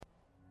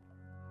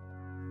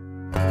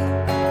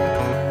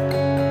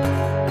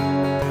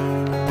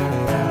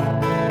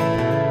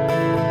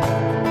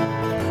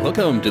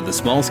Welcome to the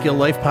Small Scale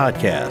Life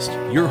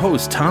Podcast. Your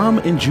hosts, Tom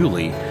and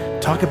Julie,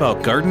 talk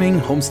about gardening,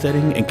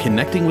 homesteading, and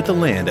connecting with the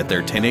land at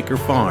their 10-acre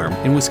farm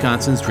in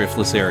Wisconsin's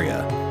Driftless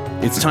area.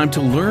 It's time to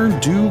learn,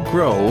 do,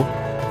 grow,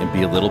 and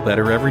be a little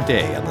better every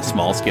day on the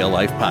Small Scale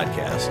Life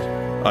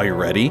Podcast. Are you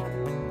ready?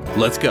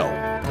 Let's go.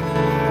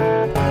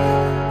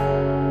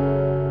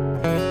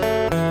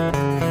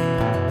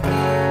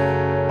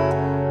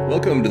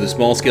 Welcome to the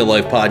Small Scale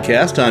Life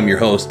Podcast. I'm your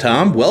host,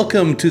 Tom.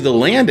 Welcome to the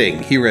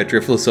landing here at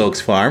Driftless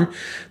Oaks Farm.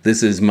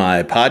 This is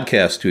my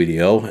podcast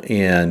studio,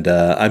 and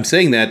I'm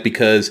saying that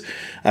because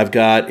I've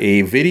got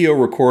a video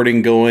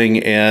recording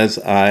going as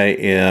I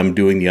am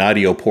doing the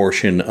audio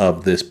portion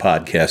of this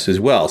podcast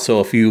as well. So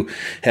if you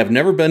have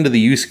never been to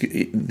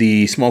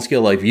the Small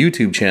Scale Life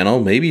YouTube channel,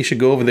 maybe you should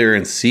go over there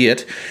and see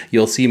it.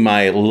 You'll see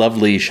my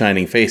lovely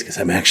shining face because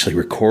I'm actually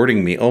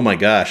recording me. Oh my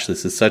gosh,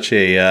 this is such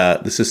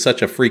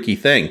a freaky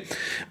thing.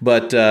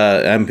 But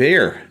I'm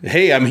here.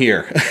 Hey, I'm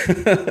here.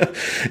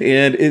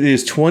 And it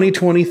is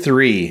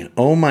 2023.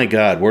 Oh my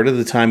God, where did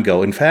the time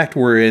go? In fact,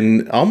 we're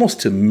in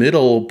almost to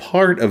middle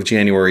part of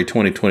January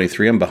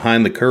 2023. I'm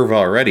behind the curve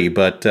already,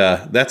 but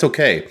that's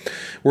okay.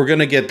 We're going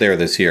to get there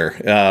this year.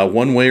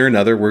 One way or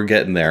another, we're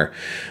getting there.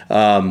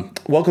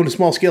 Welcome to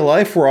Small Scale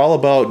Life. We're all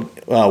about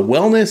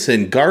wellness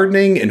and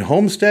gardening and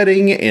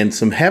homesteading and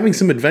having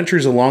some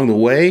adventures along the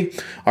way.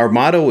 Our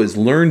motto is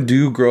learn,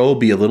 do, grow,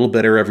 be a little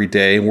better every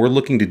day. And we're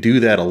looking to do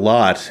that a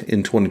lot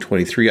in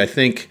 2023. I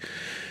think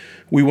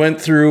we went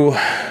through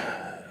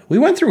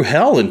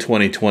hell in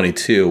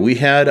 2022. We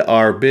had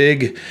our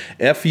big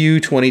FU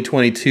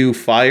 2022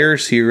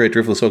 fires here at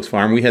Driftless Oaks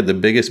Farm. We had the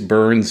biggest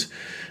burn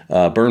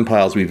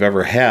piles we've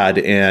ever had,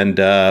 and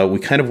we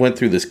kind of went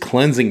through this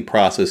cleansing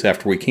process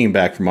after we came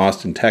back from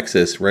Austin,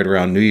 Texas, right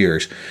around New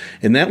Year's,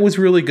 and that was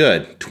really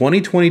good.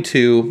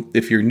 2022,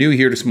 if you're new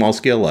here to Small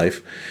Scale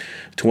Life,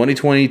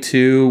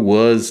 2022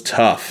 was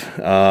tough.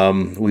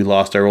 We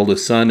lost our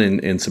oldest son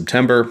in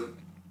September,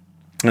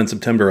 on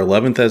September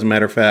 11th, as a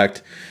matter of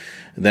fact.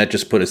 That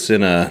just put us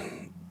in a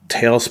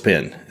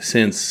tailspin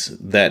since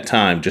that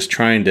time, just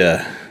trying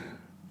to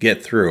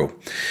get through.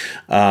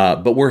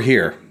 But we're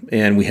here,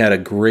 and we had a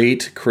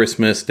great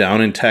Christmas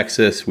down in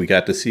Texas. We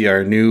got to see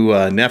our new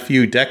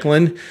nephew,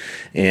 Declan,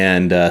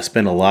 and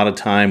spend a lot of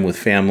time with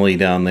family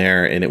down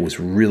there, and it was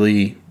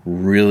really,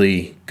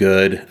 really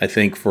good. I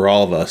think for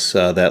all of us,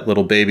 that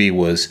little baby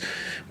was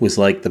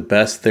like the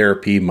best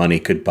therapy money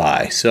could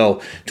buy. So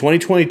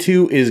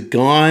 2022 is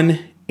gone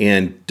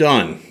and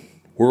done.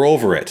 We're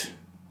over it.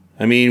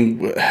 I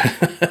mean,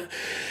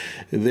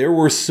 there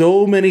were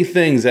so many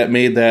things that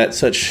made that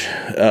such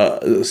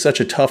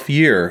a tough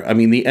year. I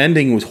mean, the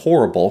ending was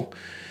horrible,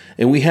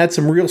 and we had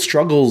some real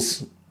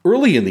struggles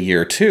early in the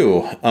year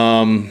too.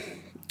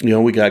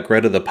 We got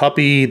Greta the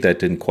puppy. That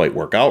didn't quite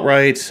work out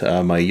right.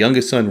 My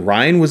youngest son,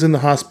 Ryan, was in the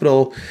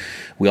hospital.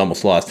 We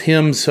almost lost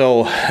him.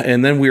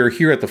 And then we were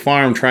here at the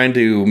farm trying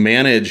to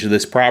manage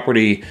this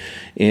property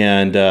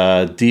and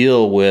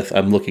deal with,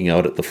 I'm looking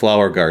out at the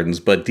flower gardens,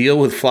 but deal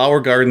with flower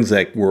gardens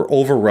that were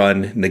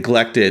overrun,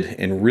 neglected,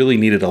 and really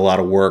needed a lot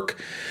of work.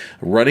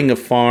 Running a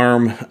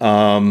farm,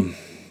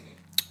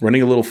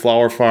 running a little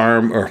flower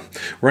farm, or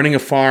running a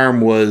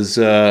farm was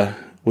a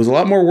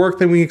lot more work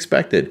than we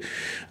expected.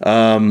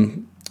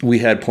 We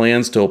had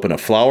plans to open a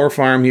flower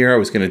farm here. I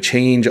was going to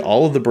change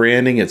all of the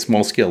branding at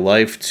Small Scale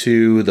Life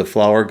to the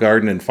Flower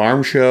Garden and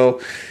Farm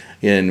Show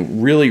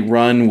and really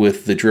run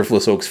with the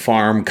Driftless Oaks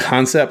Farm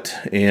concept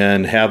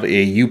and have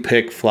a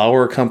you-pick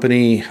flower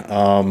company.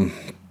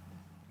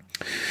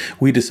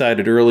 We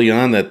decided early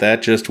on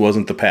that just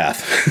wasn't the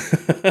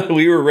path.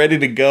 We were ready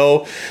to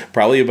go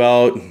probably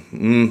about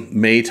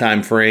May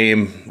time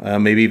frame,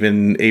 maybe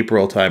even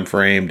April time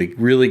frame to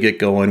really get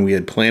going. We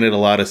had planted a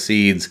lot of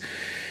seeds.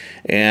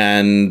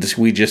 And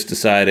we just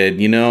decided,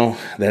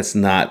 that's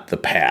not the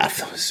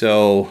path.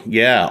 So,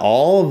 yeah,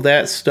 all of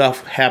that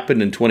stuff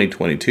happened in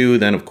 2022.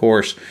 Then, of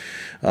course,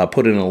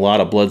 put in a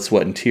lot of blood,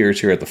 sweat, and tears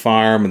here at the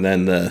farm. And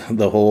then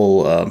the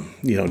whole,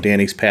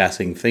 Danny's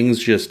passing. Things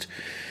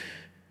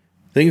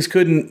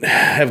couldn't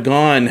have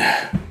gone.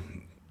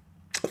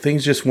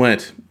 Things just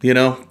went,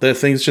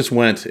 things just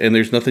went. And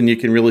there's nothing you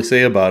can really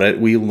say about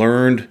it. We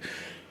learned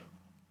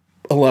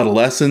a lot of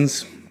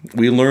lessons.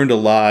 We learned a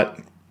lot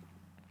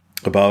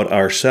about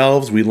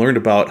ourselves. We learned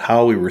about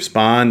how we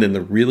respond in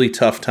the really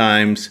tough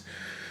times.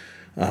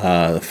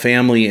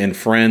 Family and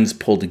friends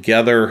pulled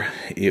together.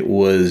 It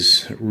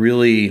was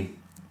really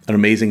an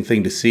amazing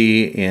thing to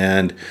see,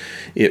 and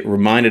it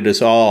reminded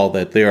us all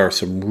that there are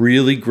some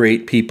really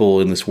great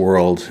people in this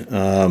world,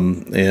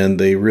 and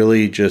they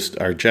really just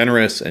are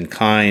generous and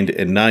kind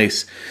and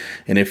nice.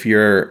 And if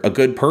you're a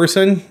good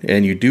person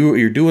and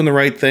you're doing the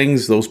right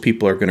things, those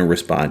people are going to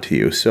respond to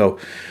you. So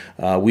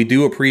we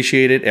do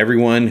appreciate it.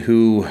 Everyone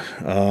who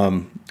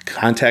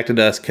contacted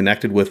us,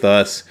 connected with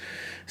us,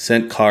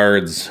 sent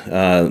cards,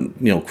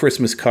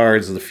 Christmas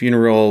cards, the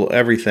funeral,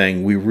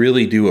 everything. We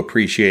really do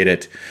appreciate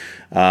it.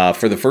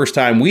 For the first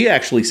time, we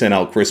actually sent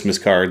out Christmas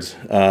cards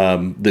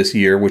this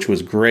year, which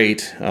was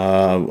great.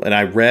 And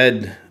I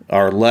read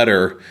our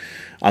letter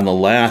on the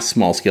last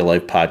Small Scale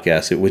Life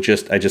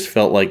podcast. I just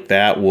felt like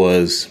that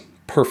was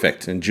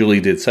perfect. And Julie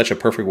did such a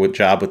perfect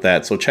job with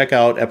that. So check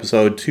out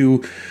episode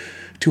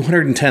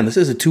 210. This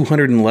is a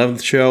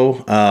 211th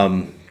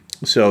show.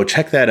 So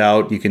check that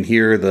out. You can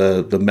hear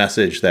the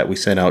message that we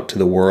sent out to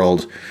the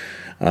world.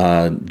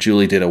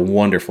 Julie did a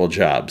wonderful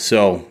job.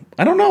 So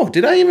I don't know.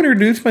 Did I even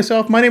introduce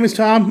myself? My name is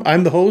Tom.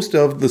 I'm the host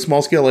of the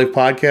Small Scale Life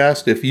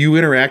podcast. If you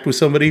interact with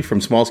somebody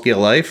from Small Scale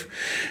Life,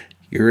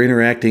 you're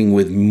interacting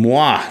with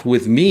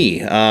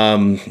me. I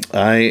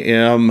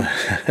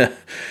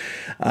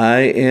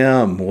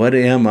am, what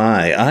am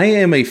I? I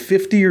am a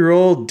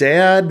 50-year-old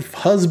dad,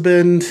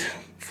 husband,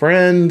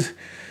 friend,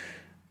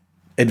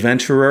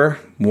 adventurer,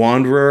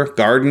 wanderer,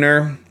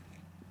 gardener.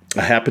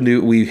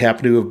 We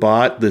happen to have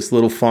bought this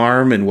little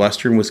farm in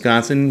western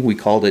Wisconsin. We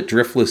called it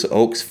Driftless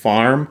Oaks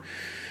Farm.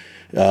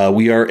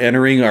 We are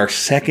entering our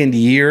second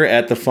year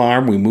at the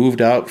farm. We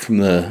moved out from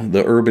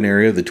the urban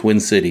area of the Twin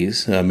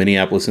Cities,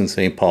 Minneapolis and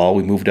St. Paul.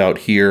 We moved out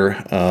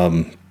here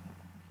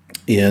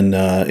in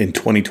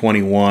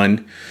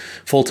 2021,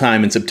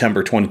 full-time in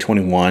September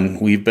 2021.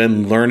 We've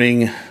been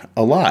learning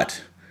a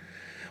lot.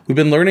 We've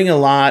been learning a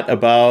lot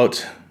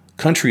about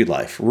country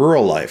life,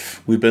 rural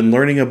life. We've been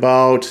learning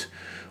about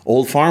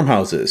old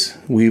farmhouses.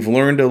 We've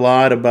learned a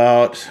lot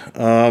about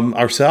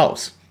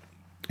ourselves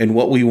and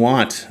what we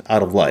want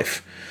out of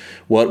life,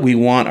 what we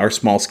want our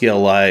small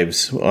scale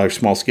life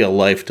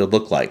to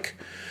look like.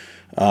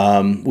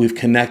 We've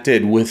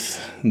connected with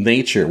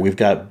nature. We've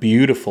got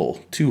beautiful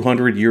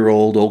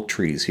 200-year-old oak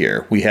trees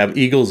here. We have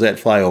eagles that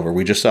fly over.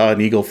 We just saw an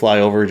eagle fly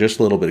over just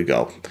a little bit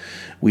ago.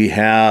 We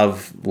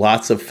have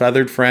lots of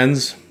feathered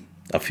friends,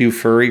 a few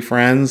furry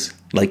friends.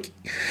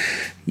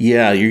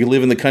 Yeah, you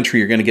live in the country,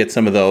 you're going to get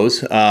some of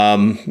those.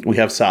 We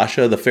have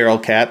Sasha, the feral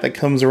cat that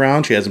comes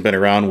around. She hasn't been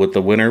around with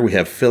the winter. We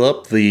have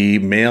Philip, the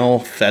male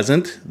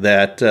pheasant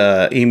that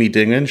Amy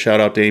Dingman,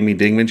 shout out to Amy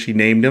Dingman, she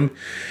named him.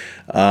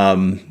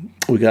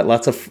 We got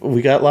lots of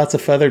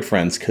feathered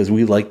friends because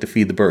we like to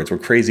feed the birds. We're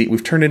crazy.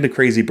 We've turned into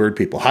crazy bird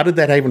people. How did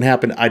that even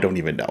happen? I don't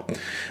even know.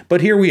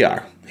 But here we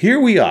are. Here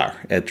we are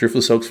at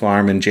Driftless Oaks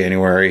Farm in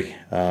January.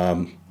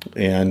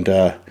 And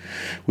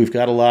we've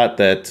got a lot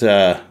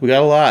We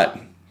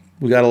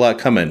got a lot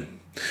coming.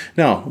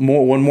 Now,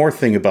 one more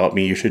thing about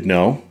me you should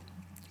know.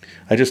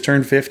 I just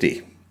turned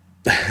 50.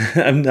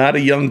 I'm not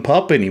a young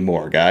pup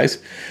anymore,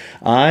 guys.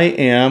 I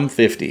am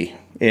 50.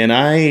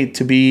 And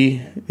to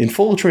be in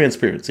full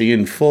transparency,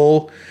 in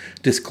full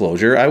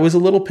disclosure, I was a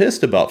little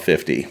pissed about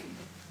 50.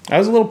 I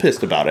was a little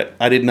pissed about it.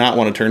 I did not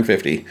want to turn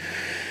 50.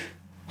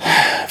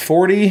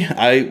 40,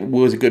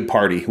 was a good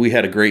party. We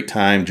had a great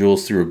time.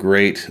 Jules threw a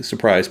great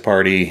surprise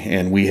party,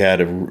 and we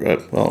had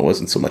it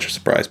wasn't so much a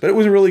surprise, but it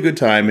was a really good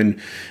time.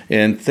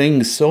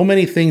 And so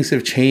many things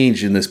have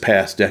changed in this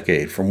past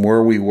decade from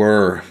where we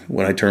were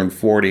when I turned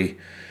 40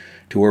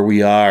 to where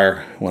we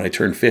are when I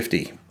turned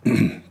 50.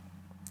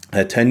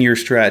 That 10-year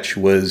stretch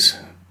was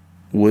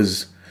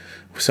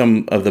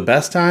some of the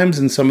best times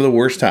and some of the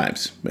worst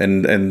times,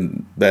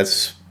 and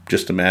that's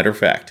just a matter of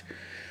fact.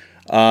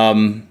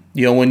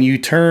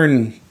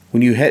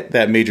 When you hit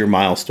that major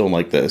milestone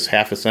like this,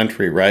 half a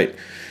century, right?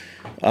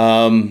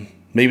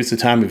 Maybe it's the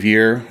time of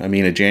year. I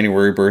mean, a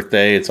January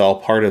birthday, it's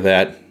all part of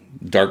that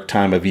dark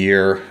time of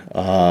year.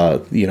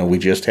 We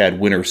just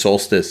had winter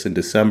solstice in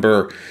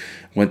December,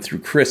 went through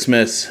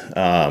Christmas,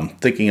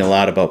 thinking a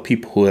lot about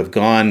people who have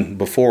gone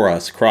before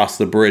us, crossed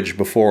the bridge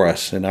before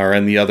us, and are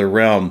in the other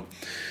realm.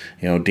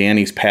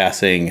 Danny's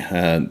passing,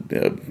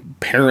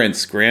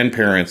 parents,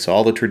 grandparents,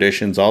 all the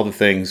traditions, all the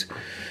things.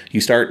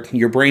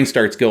 Your brain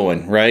starts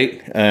going,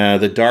 right?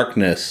 The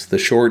darkness, the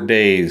short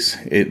days,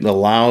 it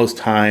allows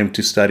time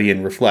to study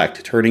and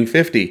reflect. Turning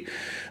 50,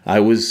 I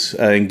was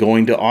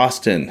going to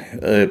Austin.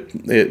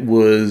 It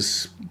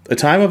was a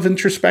time of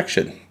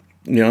introspection.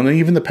 And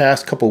even the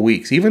past couple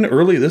weeks, even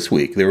early this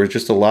week, there was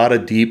just a lot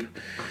of deep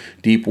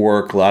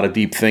work, a lot of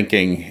deep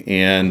thinking,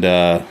 and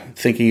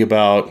thinking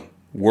about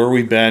where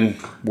we've been,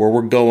 where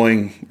we're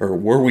going, or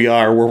where we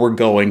are, where we're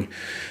going.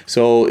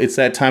 So it's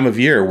that time of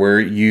year where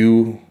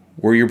your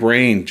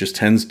brain just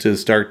tends to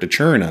start to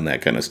churn on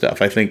that kind of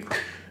stuff. I think,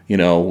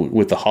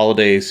 with the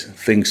holidays,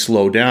 things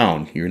slow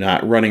down. You're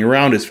not running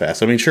around as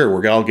fast. I mean, sure,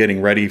 we're all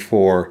getting ready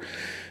for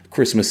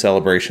Christmas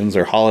celebrations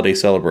or holiday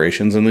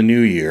celebrations and the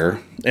New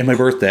Year and my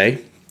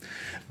birthday.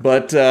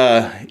 But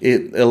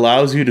it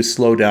allows you to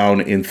slow down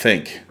and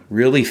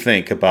really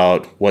think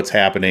about what's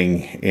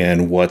happening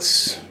and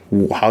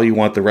how you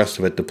want the rest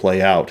of it to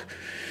play out.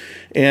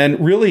 And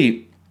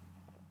really,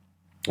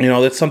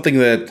 that's something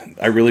that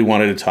I really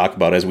wanted to talk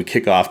about as we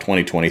kick off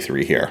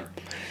 2023 here,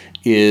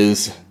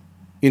 is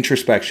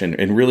introspection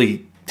and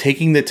really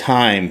taking the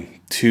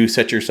time to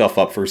set yourself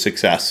up for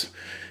success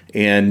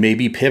and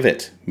maybe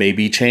pivot,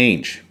 maybe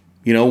change.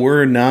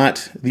 We're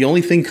not, the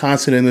only thing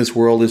constant in this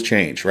world is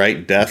change,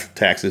 right? Death,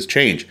 taxes,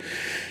 change.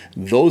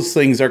 Those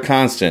things are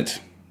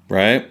constant,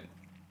 right?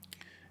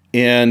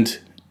 And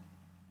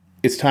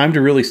it's time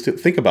to really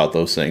think about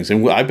those things.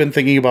 And I've been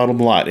thinking about them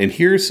a lot. And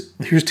here's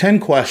 10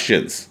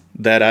 questions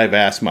that I've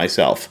asked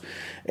myself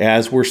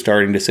as we're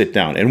starting to sit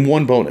down. And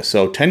one bonus.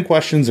 So 10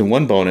 questions and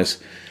one bonus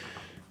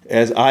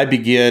as I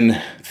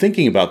begin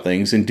thinking about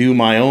things and do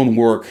my own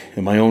work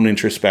and my own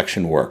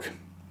introspection work.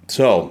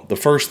 So the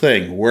first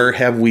thing, where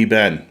have we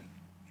been?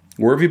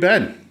 Where have you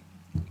been?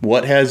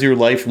 What has your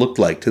life looked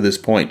like to this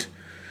point?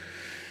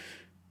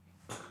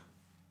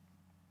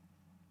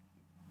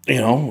 You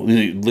know,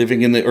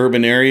 living in the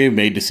urban area,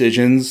 made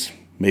decisions.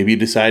 Maybe you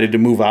decided to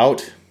move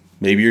out.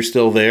 Maybe you're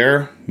still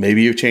there.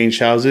 Maybe you've changed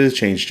houses,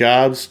 changed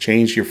jobs,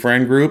 changed your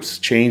friend groups,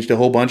 changed a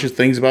whole bunch of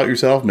things about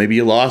yourself. Maybe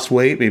you lost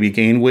weight. Maybe you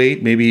gained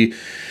weight. Maybe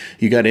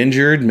you got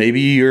injured.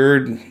 Maybe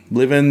you're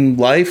living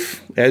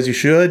life as you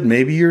should.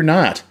 Maybe you're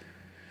not.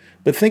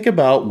 But think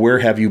about, where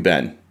have you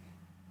been?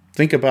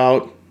 Think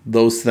about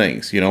those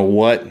things. You know,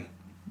 what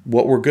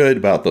were good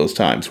about those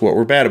times? What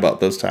were bad about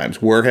those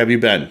times? Where have you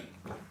been?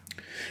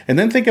 And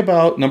then think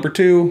about, number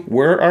 2,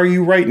 where are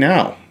you right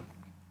now?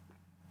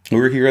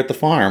 We're here at the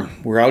farm.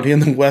 We're out in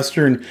the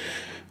western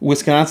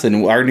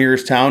Wisconsin. Our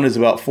nearest town is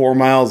about 4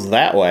 miles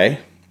that way,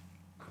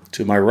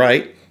 to my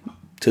right,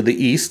 to the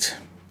east.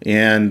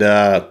 And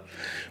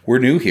we're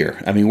new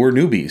here. I mean, we're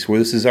newbies.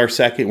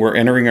 We're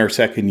entering our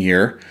second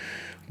year.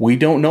 We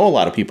don't know a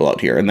lot of people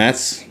out here. And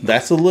that's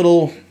a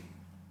little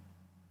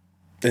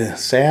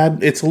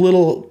sad. It's a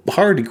little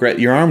hard to get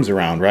your arms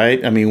around,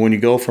 right? I mean, when you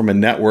go from a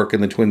network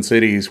in the Twin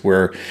Cities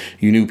where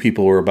you knew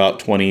people were about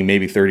 20,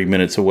 maybe 30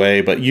 minutes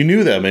away, but you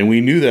knew them, and we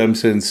knew them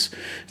since,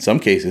 in some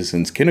cases,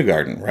 since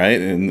kindergarten,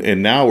 right?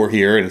 And now we're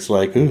here, and it's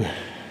like, ooh,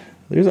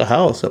 there's a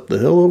house up the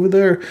hill over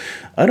there.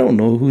 I don't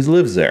know who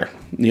lives there,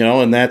 you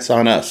know, and that's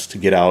on us to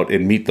get out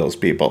and meet those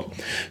people.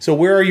 So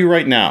where are you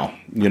right now?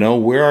 You know,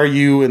 where are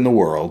you in the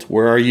world?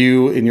 Where are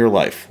you in your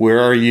life? Where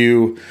are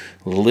you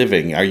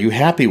living? Are you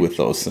happy with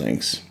those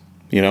things?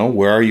 You know,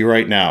 where are you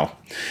right now?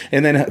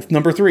 And then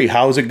number 3,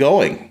 how's it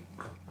going?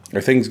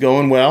 Are things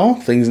going well?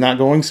 Things not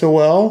going so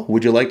well?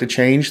 Would you like to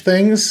change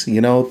things? You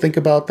know, think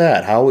about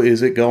that. How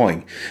is it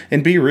going?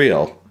 And be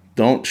real.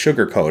 Don't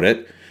sugarcoat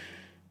it.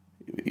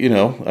 You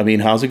know, I mean,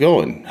 how's it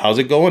going? How's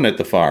it going at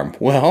the farm?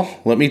 Well,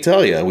 let me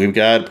tell you, we've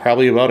got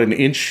probably about an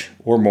inch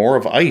or more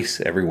of ice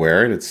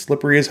everywhere, and it's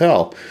slippery as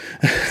hell.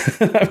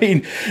 I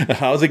mean,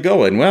 how's it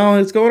going? Well,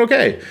 it's going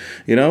okay.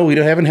 You know, we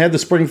haven't had the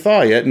spring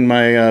thaw yet, and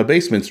my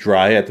basement's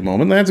dry at the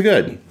moment. That's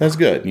good. That's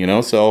good. You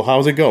know, so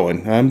how's it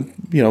going?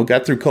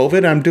 Got through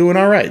COVID. I'm doing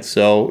all right.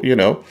 So, you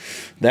know,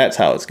 that's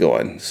how it's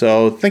going.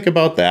 So think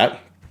about that.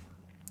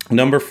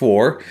 Number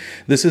 4,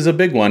 this is a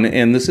big one,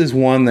 and this is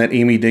one that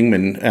Amy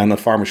Dingman on The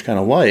Farmer's Kind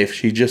of Life,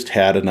 she just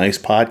had a nice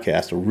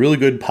podcast, a really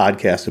good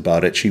podcast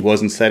about it. She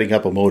wasn't setting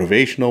up a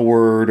motivational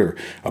word or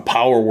a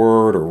power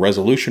word or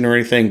resolution or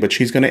anything, but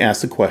she's going to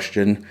ask the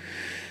question,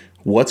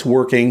 what's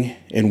working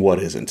and what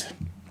isn't?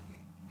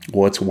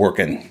 What's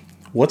working?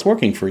 What's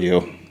working for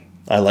you?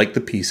 I like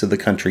the piece of the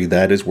country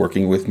that is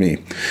working with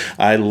me.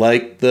 I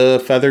like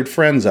the feathered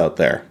friends out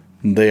there.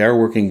 They are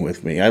working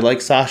with me. I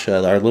like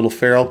Sasha, our little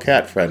feral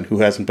cat friend who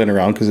hasn't been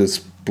around because it's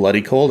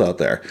bloody cold out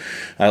there.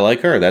 I like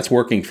her. That's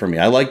working for me.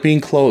 I like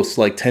being close,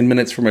 like 10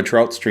 minutes from a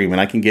trout stream,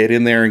 and I can get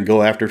in there and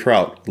go after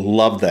trout.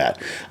 Love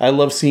that. I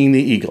love seeing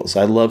the eagles.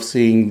 I love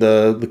seeing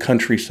the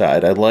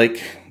countryside. I like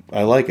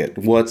it.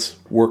 What's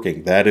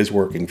working? That is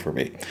working for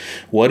me.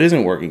 What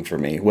isn't working for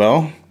me?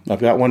 Well,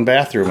 I've got one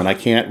bathroom, and I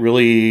can't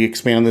really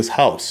expand this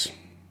house.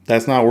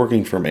 That's not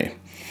working for me.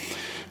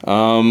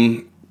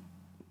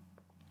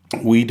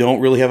 We don't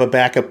really have a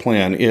backup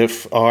plan.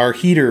 If our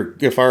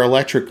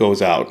electric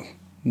goes out,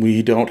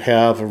 we don't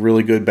have a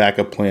really good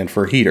backup plan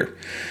for a heater.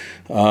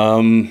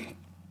 Up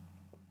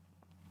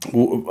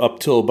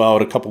till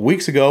about a couple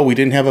weeks ago, we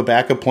didn't have a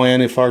backup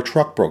plan if our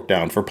truck broke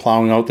down for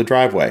plowing out the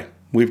driveway.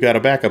 We've got a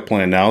backup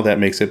plan now that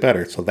makes it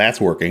better. So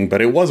that's working,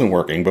 but it wasn't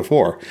working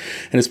before.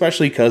 And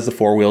especially because the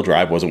 4-wheel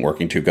drive wasn't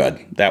working too good.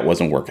 That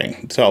wasn't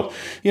working. So,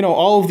 you know,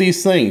 all of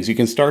these things, you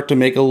can start to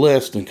make a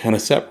list and kind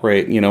of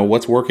separate, you know,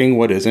 what's working,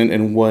 what isn't,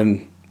 and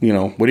when, you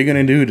know, what are you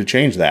going to do to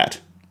change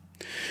that?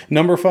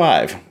 Number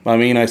 5. I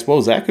mean, I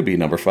suppose that could be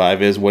number 5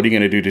 is what are you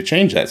going to do to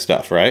change that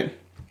stuff, right?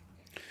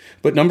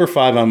 But number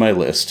 5 on my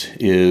list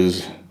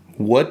is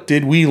what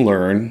did we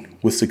learn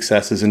with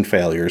successes and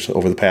failures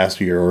over the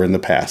past year or in the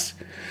past?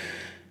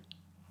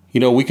 You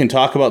know, we can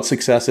talk about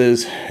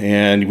successes,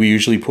 and we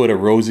usually put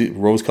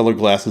rose-colored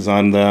glasses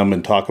on them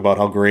and talk about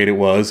how great it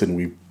was, and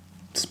we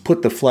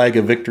put the flag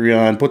of victory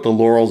on, put the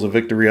laurels of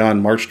victory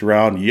on, marched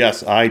around.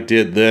 Yes, I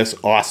did this.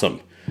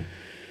 Awesome.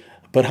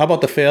 But how about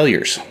the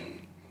failures?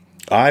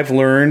 I've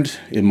learned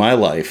in my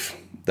life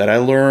that I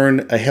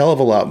learn a hell of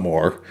a lot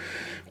more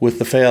with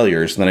the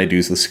failures than I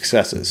do the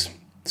successes.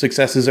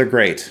 Successes are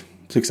great.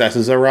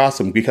 Successes are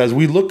awesome because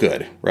we look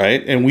good,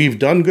 right? And we've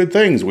done good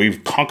things.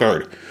 We've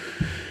conquered.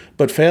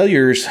 But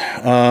failures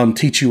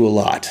teach you a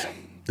lot.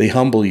 They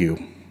humble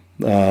you.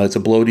 It's a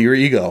blow to your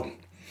ego.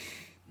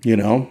 You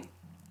know,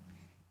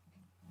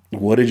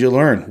 what did you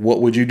learn?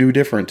 What would you do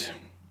different?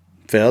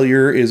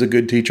 Failure is a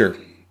good teacher.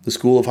 The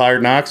School of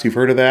Hard Knocks, you've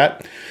heard of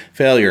that?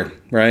 Failure,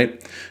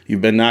 right?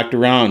 You've been knocked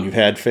around. You've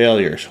had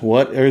failures.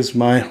 What is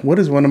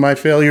one of my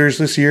failures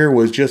this year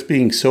was just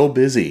being so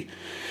busy,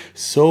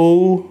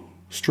 so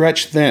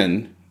stretched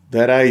thin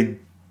that I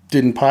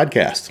didn't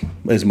podcast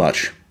as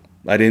much.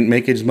 I didn't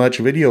make as much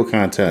video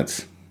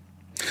content.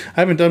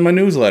 I haven't done my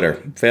newsletter.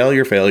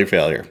 Failure.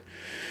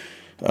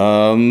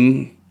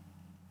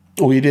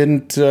 We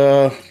didn't,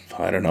 I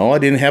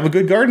didn't have a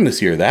good garden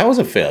this year. That was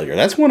a failure.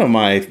 That's one of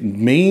my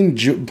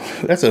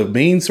that's a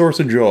main source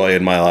of joy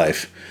in my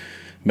life.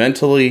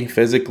 Mentally,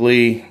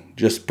 physically,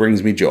 just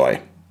brings me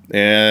joy.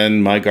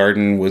 And my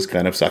garden was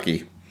kind of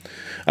sucky.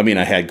 I mean,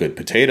 I had good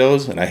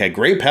potatoes and I had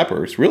great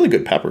peppers, really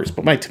good peppers.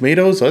 But my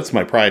tomatoes, that's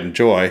my pride and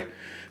joy.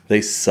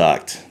 They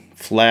sucked.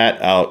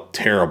 Flat out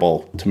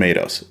terrible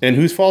tomatoes. And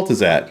whose fault is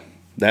that?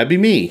 That'd be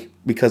me,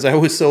 because I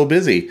was so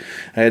busy.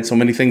 I had so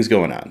many things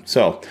going on.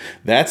 So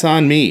that's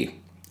on me.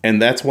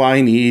 And that's why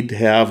I need to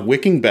have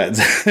wicking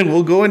beds. And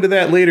we'll go into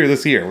that later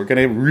this year. We're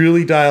going to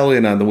really dial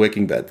in on the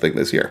wicking bed thing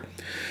this year.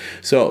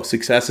 So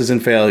successes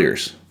and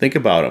failures. Think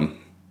about them.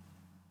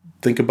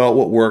 Think about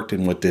what worked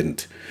and what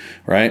didn't,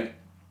 right?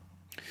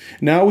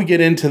 Now we get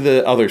into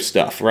the other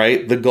stuff,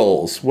 right? The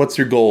goals. What's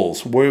your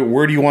goals?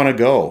 Where do you want to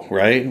go,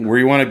 right? Where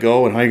you want to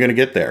go and how you're going to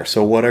get there.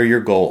 So what are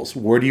your goals?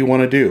 What do you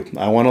want to do?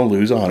 I want to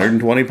lose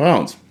 120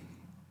 pounds.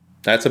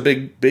 That's a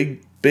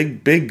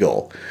big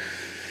goal.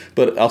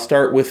 But I'll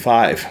start with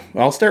 5.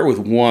 I'll start with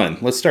 1.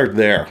 Let's start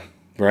there,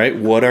 right?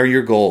 What are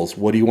your goals?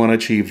 What do you want to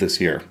achieve this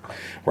year?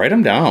 Write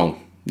them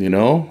down,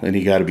 and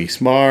you got to be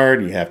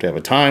smart. You have to have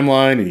a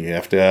timeline, and you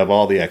have to have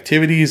all the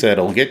activities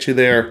that'll get you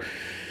there.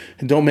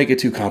 And don't make it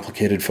too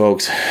complicated,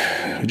 folks.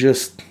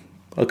 Just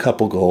a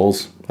couple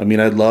goals. I mean,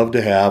 I'd love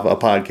to have a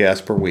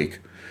podcast per week.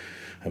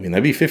 I mean,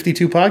 that'd be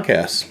 52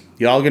 podcasts.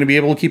 Y'all going to be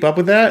able to keep up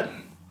with that?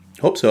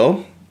 Hope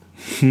so.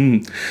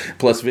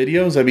 Plus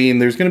videos. I mean,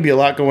 there's going to be a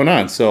lot going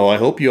on. So I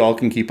hope you all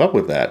can keep up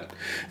with that.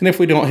 And if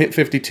we don't hit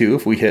 52,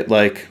 if we hit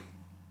like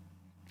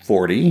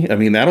 40, I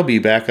mean, that'll be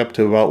back up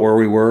to about where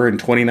we were in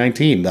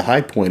 2019, the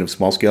high point of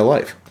Small Scale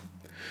Life.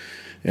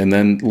 And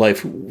then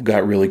life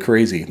got really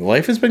crazy.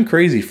 Life has been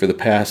crazy for the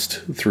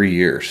past 3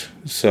 years.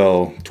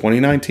 So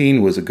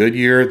 2019 was a good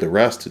year. The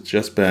rest has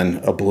just been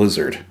a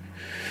blizzard.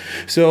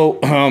 So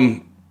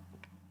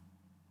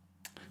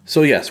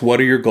yes,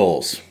 what are your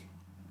goals?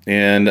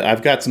 And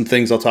I've got some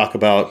things I'll talk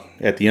about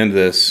at the end of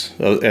this,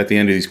 at the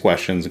end of these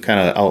questions, and kind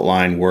of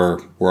outline where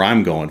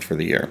I'm going for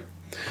the year.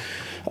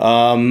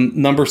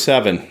 Number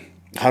 7,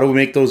 how do we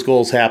make those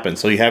goals happen?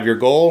 So you have your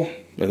goal,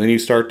 and then you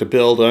start to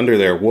build under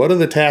there. What are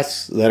the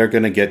tasks that are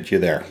going to get you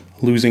there?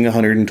 Losing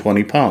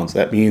 120 pounds.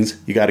 That means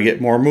you got to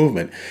get more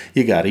movement.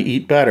 You got to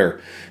eat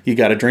better. You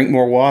got to drink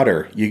more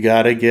water. You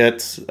got to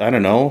get,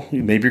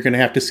 maybe you're going to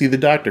have to see the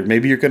doctor.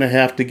 Maybe you're going to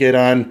have to get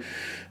on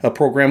a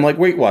program like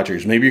Weight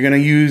Watchers. Maybe you're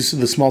going to use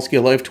the Small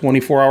Scale Life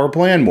 24-hour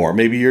plan more.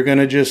 Maybe you're going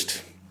to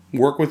just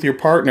work with your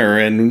partner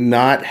and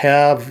not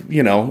have,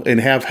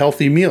 and have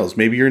healthy meals.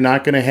 Maybe you're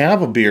not going to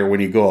have a beer when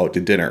you go out to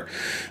dinner.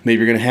 Maybe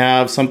you're going to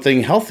have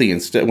something healthy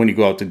instead when you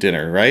go out to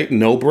dinner, right?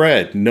 No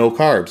bread, no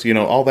carbs,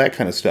 all that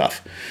kind of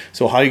stuff.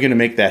 So how are you going to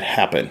make that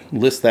happen?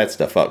 List that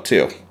stuff out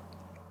too.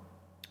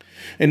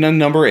 And then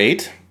number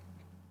 8,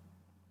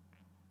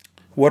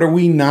 what are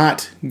we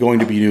not going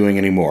to be doing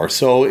anymore?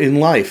 So in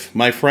life,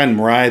 my friend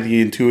Mariah,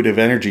 the intuitive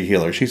energy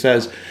healer, she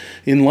says,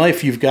 in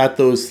life, you've got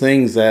those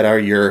things that are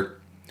your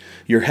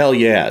hell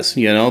yeahs.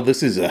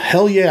 This is a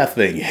hell yeah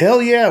thing.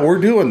 Hell yeah, we're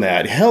doing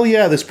that. Hell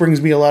yeah, this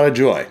brings me a lot of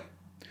joy.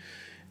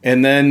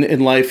 And then in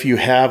life, you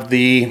have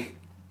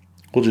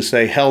we'll just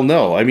say hell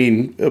no. I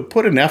mean,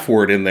 put an F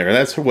word in there.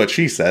 That's what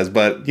she says,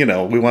 but we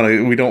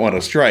don't want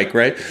to strike,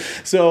 right?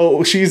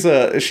 So she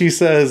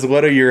says,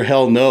 what are your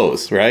hell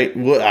no's, right?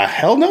 Well,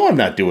 hell no, I'm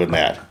not doing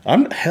that.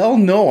 Hell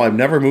no, I'm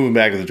never moving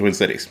back to the Twin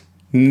Cities.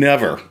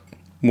 Never.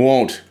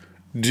 Won't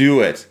do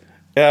it.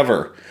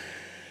 Ever.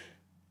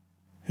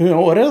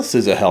 What else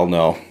is a hell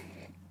no?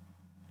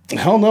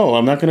 Hell no,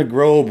 I'm not going to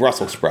grow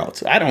Brussels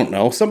sprouts. I don't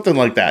know. Something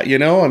like that,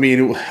 I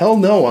mean, hell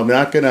no, I'm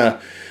not going to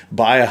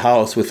buy a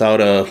house without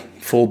a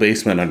full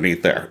basement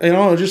underneath there.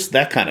 Just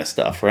that kind of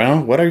stuff, right?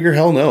 What are your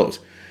hell no's?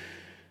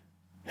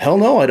 Hell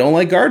no, I don't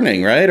like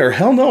gardening, right? Or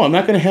hell no, I'm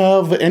not going to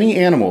have any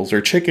animals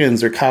or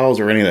chickens or cows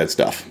or any of that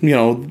stuff.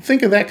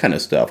 Think of that kind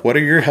of stuff. What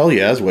are your hell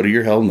yeahs? What are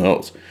your hell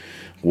no's?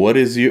 What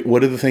are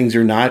the things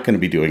you're not going to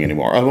be doing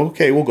anymore?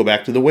 Okay, we'll go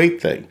back to the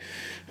weight thing.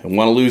 I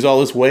want to lose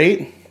all this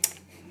weight.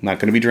 Not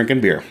going to be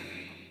drinking beer.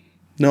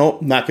 No,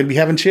 not going to be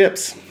having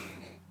chips.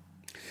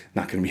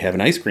 Not going to be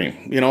having ice cream.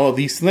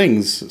 These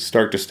things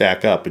start to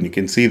stack up and you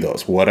can see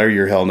those. What are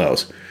your hell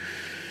no's?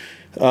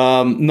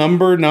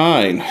 Number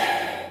 9,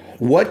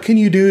 what can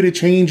you do to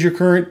change your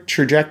current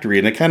trajectory?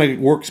 And it kind of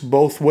works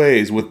both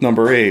ways with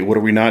number 8. What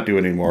are we not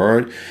doing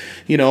anymore?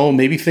 Or,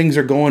 maybe things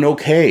are going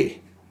okay,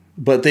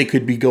 but they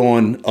could be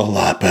going a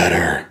lot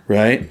better,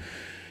 right?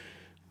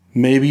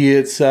 Maybe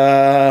it's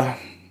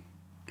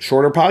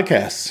shorter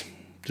podcasts.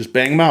 Just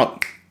bang them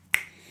out.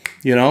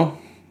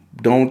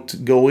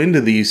 Don't go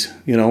into these.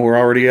 We're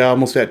already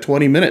almost at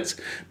 20 minutes.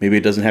 Maybe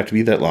it doesn't have to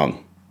be that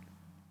long.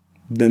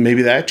 then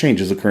maybe that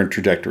changes the current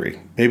trajectory.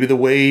 Maybe the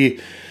way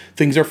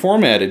things are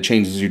formatted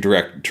changes your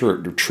direct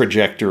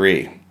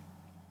trajectory.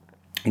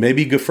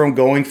 Maybe from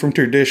going from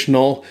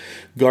traditional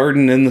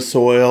garden in the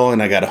soil,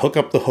 and I got to hook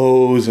up the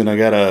hose, and I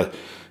got to,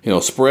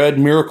 spread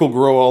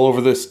Miracle-Gro all over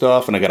this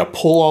stuff, and I got to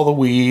pull all the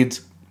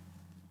weeds.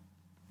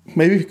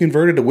 Maybe if you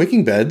convert it to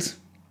wicking beds,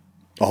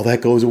 all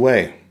that goes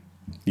away.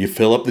 You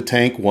fill up the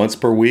tank once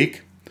per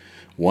week,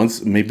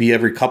 once, maybe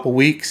every couple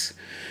weeks.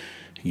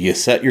 You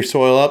set your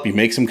soil up, you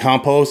make some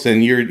compost,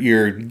 and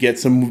you get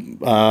some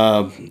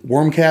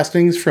worm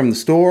castings from the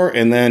store,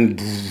 and then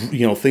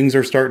things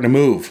are starting to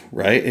move,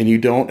 right? And you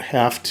don't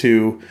have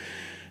to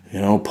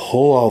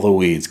pull all the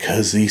weeds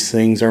because these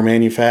things are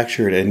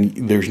manufactured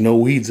and there's no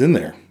weeds in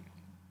there.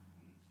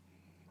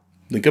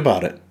 Think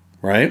about it,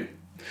 right?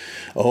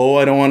 Oh,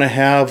 I don't want to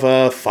have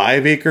a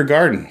 5-acre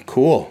garden.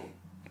 Cool.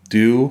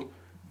 Do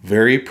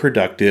very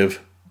productive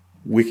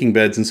wicking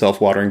beds and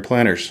self-watering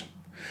planters.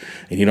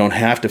 And you don't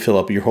have to fill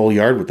up your whole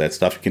yard with that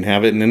stuff. You can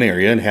have it in an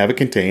area and have it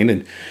contained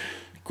and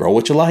grow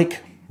what you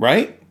like,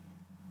 right?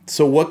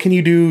 So what can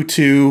you do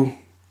to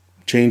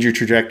change your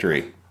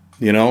trajectory?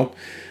 They talk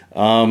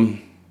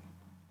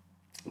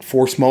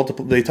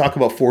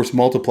about force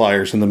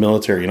multipliers in the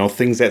military,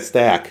 things that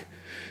stack.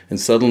 And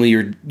suddenly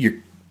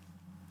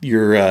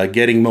you're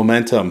getting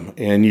momentum,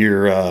 and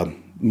your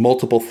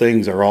multiple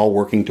things are all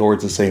working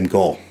towards the same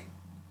goal.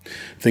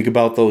 Think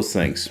about those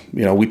things.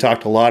 We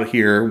talked a lot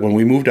here when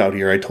we moved out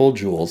here. I told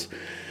Jules,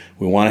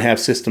 we want to have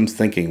systems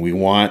thinking. We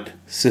want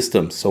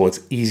systems so it's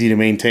easy to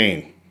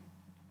maintain.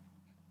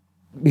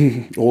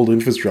 Old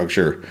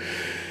infrastructure,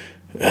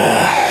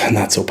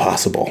 not so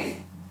possible,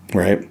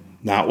 right?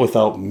 Not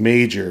without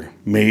major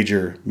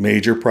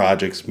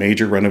projects,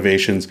 major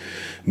renovations,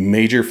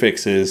 major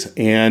fixes,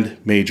 and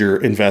major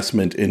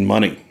investment in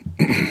money.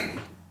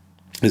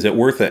 Is it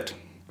worth it?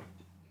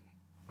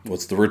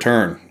 What's the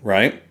return,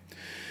 right?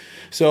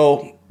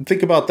 So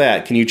think about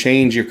that. Can you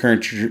change your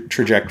current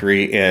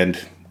trajectory and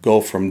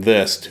go from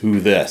this to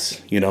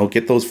this?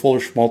 Get those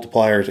force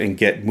multipliers and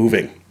get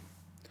moving.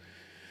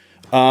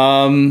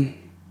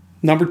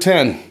 Number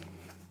 10,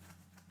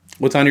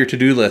 what's on your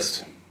to-do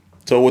list?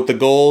 So with the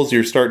goals,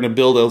 you're starting to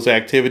build those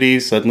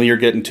activities. Suddenly you're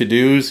getting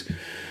to-dos.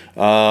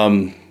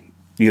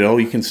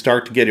 You can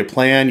start to get a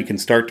plan. You can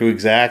start to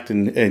exact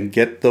and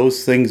get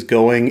those things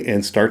going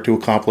and start to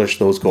accomplish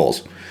those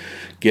goals.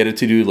 Get a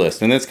to-do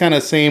list. And that's kind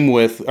of the same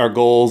with our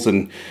goals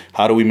and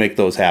how do we make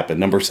those happen.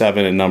 Number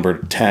 7 and number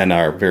 10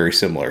 are very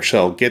similar.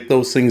 So get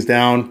those things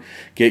down,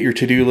 get your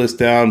to-do list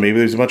down. Maybe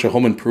there's a bunch of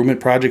home improvement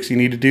projects you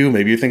need to do.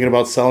 Maybe you're thinking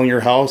about selling your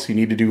house. You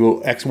need to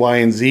do X, Y,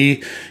 and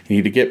Z. You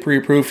need to get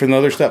pre-approved for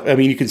other stuff. I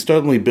mean, you can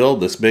suddenly build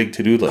this big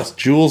to-do list.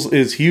 Jules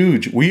is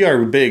huge. We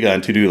are big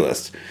on to-do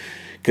lists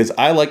because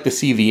I like to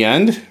see the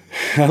end.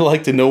 I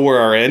like to know where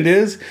our end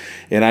is.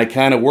 And I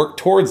kind of work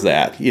towards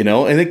that,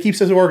 and it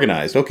keeps us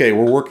organized. Okay,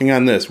 we're working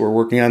on this. We're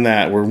working on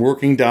that. We're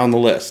working down the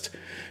list.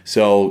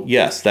 So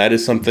yes, that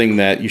is something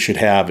that you should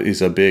have,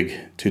 is a big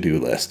to-do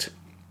list.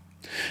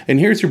 And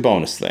here's your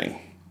bonus thing.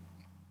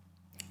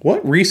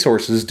 What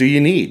resources do you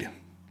need?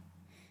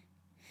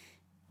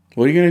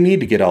 What are you going to need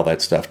to get all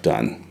that stuff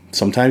done?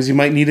 Sometimes you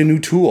might need a new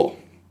tool.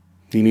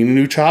 You need a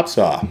new chop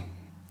saw.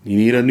 You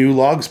need a new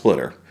log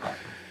splitter.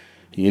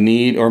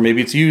 Or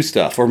maybe it's used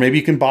stuff, or maybe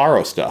you can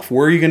borrow stuff.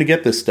 Where are you going to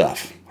get this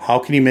stuff? How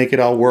can you make it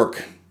all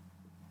work?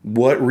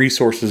 What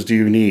resources do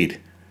you need?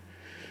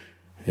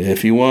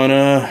 If you want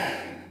to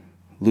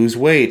lose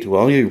weight,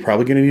 well, you're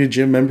probably going to need a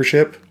gym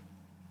membership.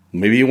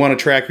 Maybe you want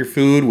to track your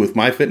food with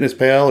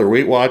MyFitnessPal or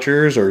Weight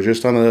Watchers, or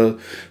just on a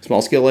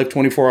Small Scale Life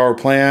 24-hour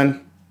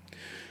plan.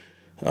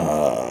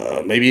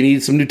 Maybe you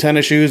need some new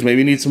tennis shoes. Maybe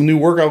you need some new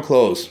workout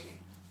clothes.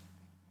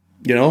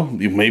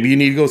 Maybe you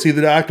need to go see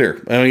the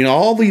doctor. I mean,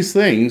 all these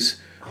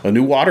things, a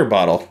new water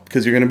bottle,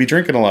 because you're going to be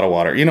drinking a lot of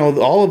water.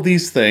 All of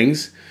these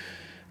things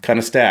kind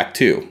of stack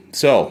too.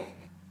 So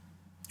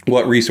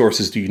what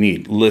resources do you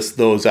need? List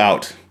those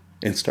out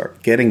and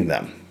start getting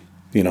them.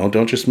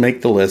 Don't just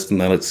make the list and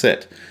let it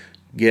sit.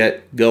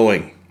 Get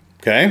going.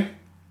 Okay?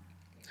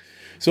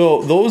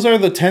 So those are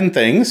the 10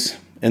 things,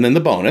 and then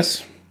the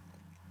bonus.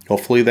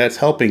 Hopefully that's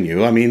helping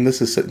you. I mean,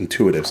 this is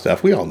intuitive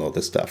stuff. We all know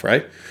this stuff,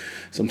 right?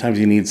 Sometimes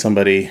you need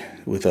somebody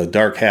with a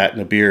dark hat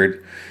and a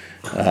beard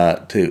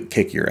to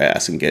kick your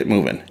ass and get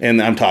moving.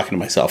 And I'm talking to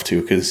myself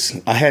too, because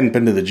I hadn't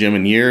been to the gym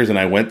in years, and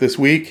I went this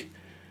week.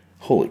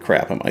 Holy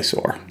crap, am I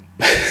sore.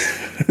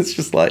 It's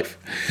just life.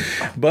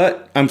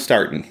 But I'm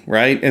starting,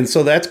 right? And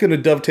so that's going to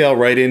dovetail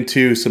right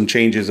into some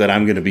changes that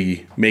I'm going to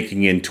be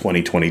making in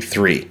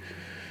 2023.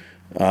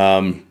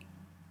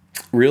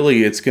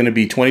 Really, it's going to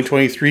be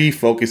 2023,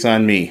 focus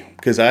on me,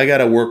 because I got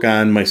to work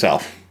on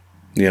myself,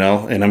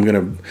 and I'm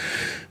going to,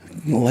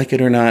 like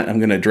it or not, I'm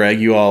going to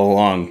drag you all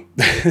along.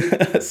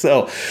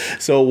 So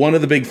one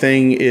of the big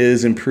thing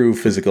is improve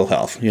physical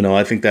health.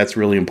 I think that's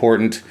really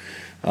important.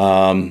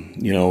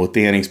 With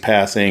Danny's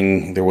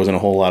passing, there wasn't a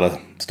whole lot of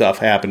stuff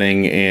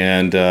happening.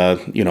 And,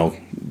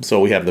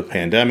 so we have the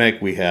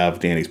pandemic, we have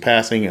Danny's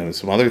passing and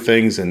some other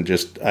things. And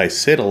I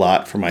sit a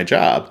lot for my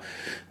job.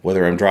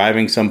 Whether I'm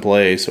driving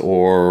someplace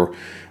or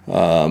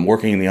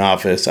working in the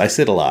office, I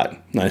sit a lot.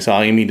 And I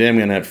saw Amy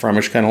Dimon at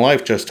Farmers Kind of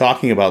Life just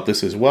talking about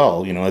this as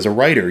well. You know, as a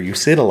writer, you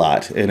sit a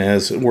lot. And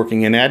as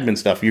working in admin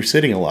stuff, you're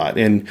sitting a lot.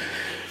 And,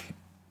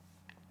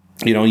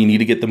 you know, you need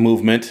to get the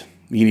movement.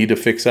 You need to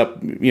fix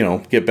up, you know,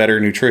 get better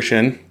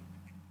nutrition.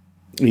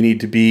 You need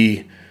to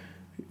be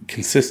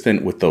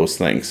consistent with those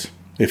things.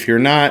 If you're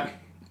not,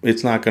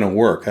 it's not going to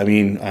work. I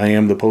mean, I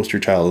am the poster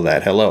child of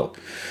that. Hello.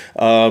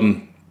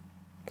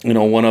 You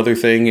know, one other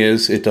thing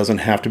is it doesn't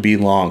have to be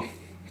long.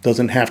 It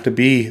doesn't have to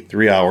be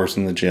 3 hours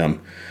in the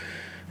gym.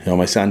 You know,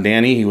 my son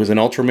Danny, he was an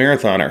ultra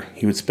marathoner.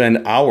 He would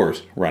spend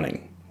hours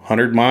running.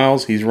 100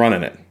 miles, he's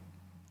running it.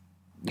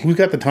 Who's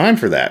got the time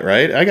for that,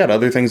 right? I got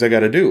other things I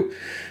got to do.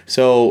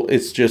 So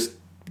it's just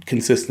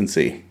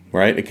consistency,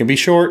 right? It can be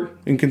short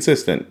and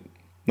consistent.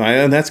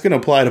 And that's going to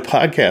apply to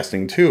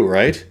podcasting too,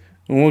 right?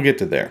 And we'll get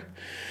to there.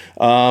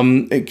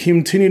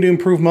 Continue to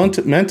improve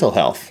mental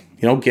health.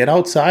 You know, get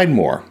outside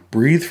more.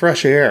 Breathe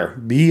fresh air.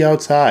 Be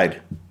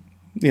outside.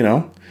 You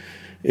know,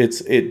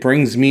 it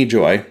brings me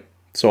joy.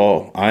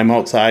 So I'm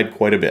outside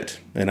quite a bit,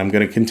 and I'm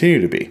going to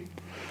continue to be.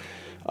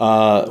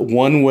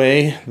 One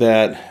way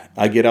that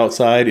I get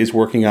outside is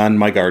working on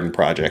my garden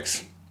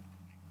projects.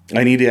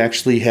 I need to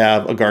actually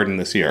have a garden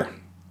this year.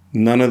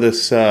 None of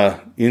this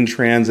in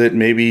transit,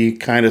 maybe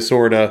kind of,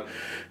 sort of,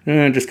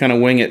 just kind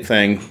of wing it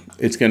thing.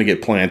 It's going to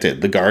get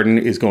planted. The garden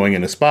is going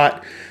in a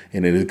spot,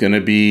 and it is going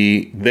to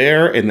be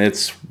there, and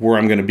that's where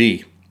I'm going to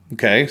be.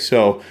 Okay,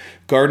 so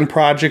garden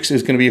projects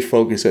is going to be a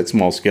focus at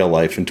Small Scale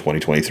Life in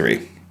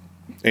 2023.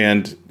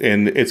 And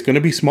it's going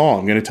to be small.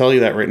 I'm going to tell you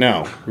that right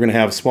now. We're going to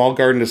have a small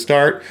garden to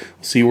start,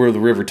 see where the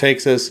river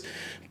takes us.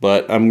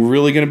 But I'm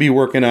really going to be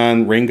working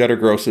on rain gutter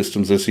grow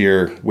systems this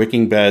year,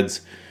 wicking beds,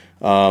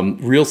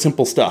 real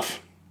simple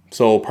stuff.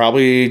 So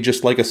probably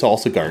just like a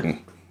salsa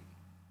garden.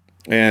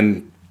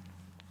 And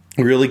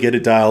really get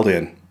it dialed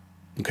in.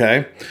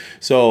 Okay?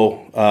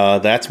 So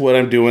that's what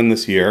I'm doing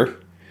this year.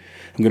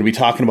 I'm going to be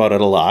talking about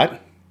it a lot.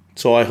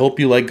 So I hope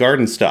you like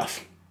garden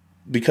stuff,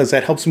 because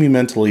that helps me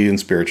mentally and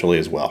spiritually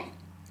as well.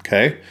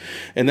 Okay?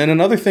 And then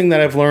another thing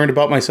that I've learned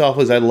about myself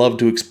is I love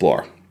to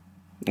explore.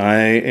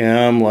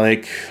 I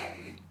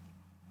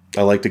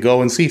like to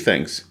go and see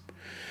things.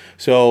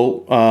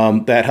 So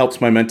that helps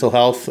my mental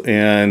health.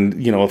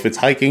 And, you know, if it's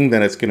hiking,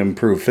 then it's going to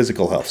improve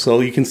physical health.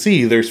 So you can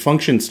see there's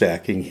function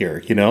stacking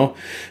here, you know,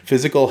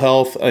 physical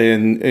health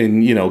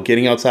and, you know,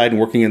 getting outside and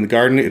working in the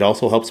garden. It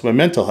also helps my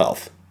mental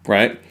health,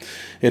 right?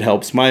 It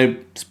helps my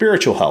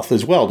spiritual health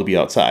as well to be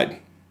outside,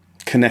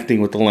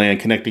 connecting with the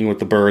land, connecting with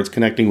the birds,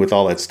 connecting with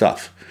all that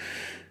stuff.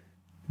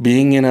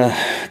 Being in a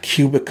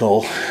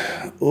cubicle,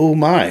 oh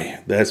my,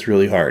 that's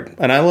really hard.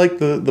 And I like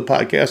the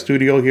podcast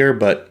studio here,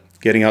 but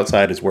getting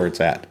outside is where it's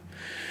at.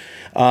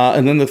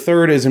 And then the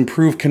third is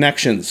improve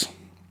connections.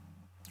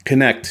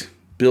 Connect,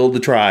 build the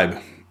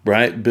tribe,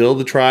 right? Build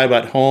the tribe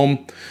at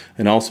home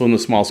and also in the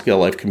Small Scale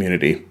Life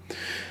community.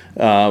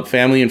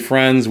 Family and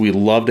friends, we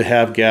love to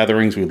have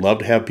gatherings. We love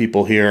to have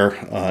people here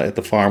at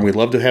the farm. We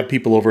love to have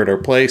people over at our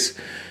place.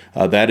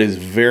 That is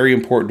very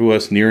important to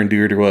us, near and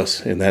dear to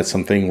us, and that's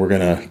something we're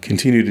going to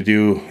continue to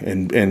do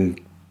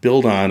and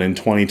build on in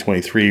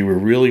 2023. We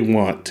really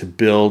want to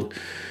build,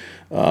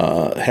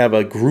 have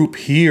a group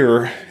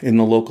here in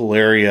the local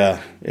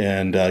area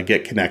and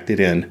get connected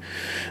in.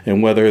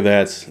 And whether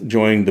that's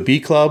join the Bee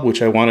Club,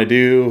 which I want to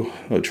do,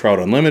 Trout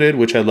Unlimited,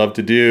 which I love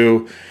to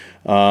do.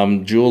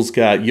 Jules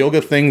got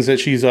yoga things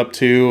that she's up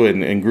to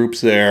and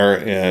groups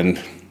there.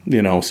 And,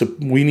 you know, so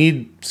we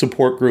need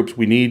support groups.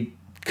 We need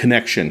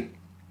connection.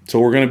 So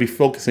we're going to be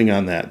focusing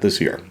on that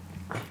this year.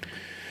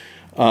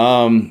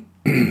 And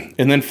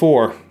then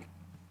 4,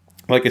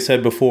 like I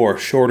said before,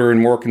 shorter and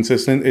more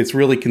consistent. It's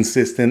really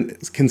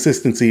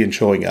consistency and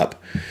showing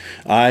up.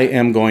 I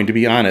am going to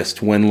be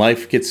honest. When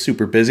life gets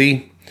super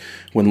busy,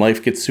 when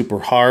life gets super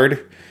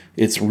hard,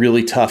 it's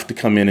really tough to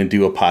come in and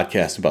do a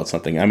podcast about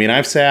something. I mean,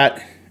 I've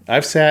sat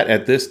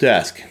at this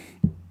desk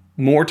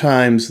more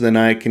times than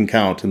I can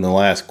count in the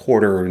last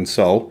quarter and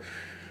so,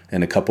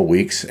 in a couple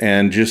weeks,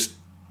 and just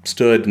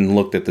stood and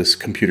looked at this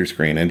computer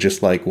screen and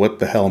just like, what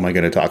the hell am I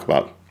going to talk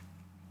about?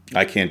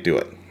 I can't do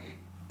it,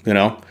 you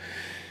know?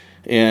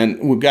 And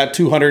we've got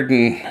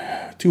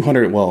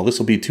 200, well, this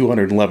will be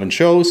 211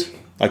 shows.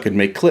 I could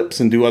make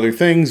clips and do other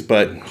things,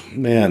 but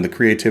man, the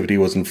creativity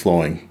wasn't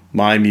flowing.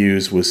 My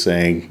muse was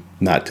saying,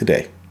 not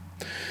today.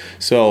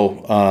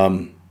 So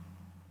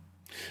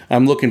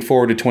I'm looking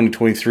forward to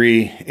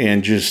 2023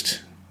 and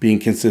just being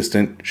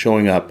consistent,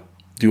 showing up,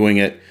 doing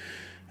it,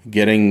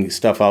 getting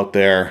stuff out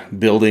there,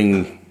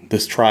 building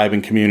this tribe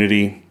and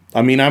community.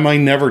 I mean, I might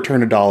never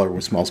turn $1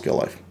 with Small Scale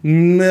Life.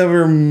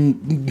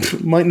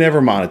 Might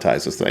never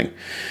monetize this thing.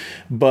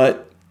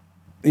 But,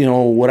 you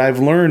know, what I've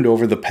learned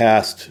over the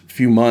past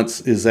few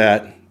months is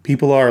that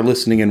people are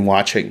listening and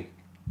watching.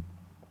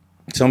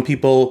 Some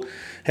people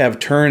have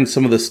turned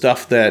some of the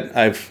stuff that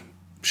I've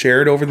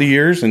shared over the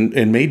years and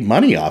made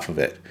money off of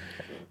it.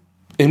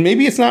 And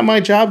maybe it's not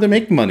my job to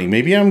make money.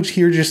 Maybe I'm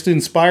here just to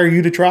inspire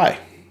you to try.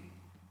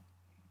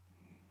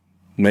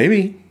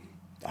 Maybe.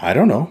 I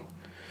don't know.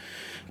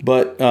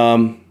 But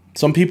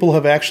some people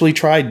have actually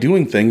tried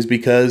doing things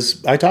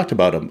because I talked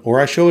about them or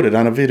I showed it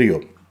on a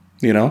video,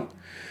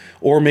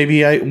 or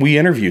maybe we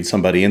interviewed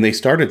somebody and they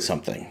started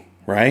something,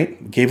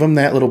 right? Gave them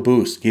that little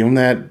boost, gave them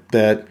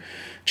that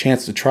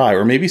chance to try,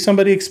 or maybe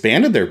somebody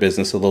expanded their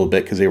business a little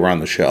bit because they were on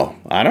the show.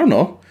 I don't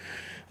know.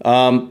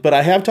 But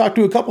I have talked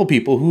to a couple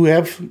people who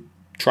have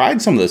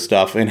tried some of this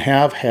stuff and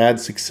have had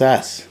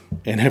success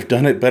and have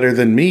done it better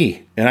than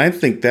me. And I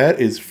think that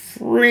is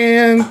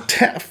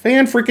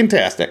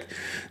fan-freaking-tastic.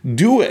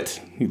 Do it.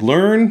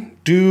 Learn,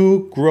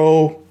 do,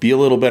 grow, be a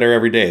little better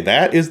every day.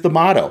 That is the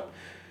motto.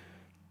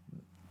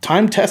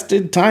 Time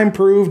tested, time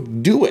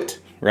proved, do it.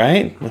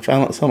 Right? I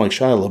sound like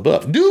Shia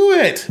LaBeouf. Do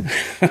it!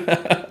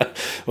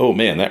 Oh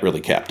man, that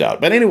really capped out.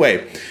 But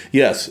anyway,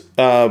 yes,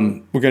 we're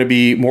going to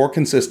be more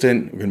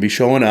consistent. We're going to be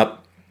showing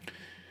up.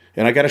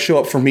 And I got to show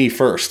up for me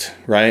first,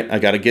 right? I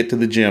got to get to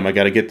the gym. I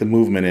got to get the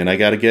movement in. I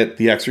got to get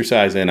the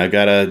exercise in. I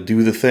got to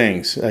do the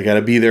things. I got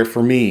to be there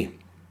for me.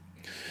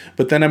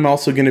 But then I'm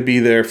also going to be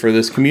there for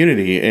this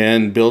community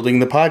and building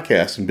the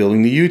podcast and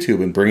building the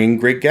YouTube and bringing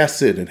great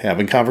guests in and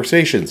having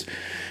conversations.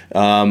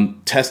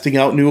 Testing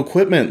out new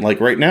equipment. Like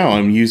right now,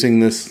 I'm using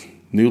this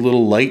new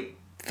little light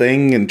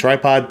thing and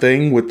tripod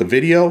thing with the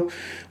video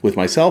with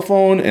my cell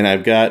phone. And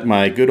I've got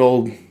my good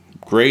old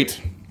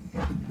great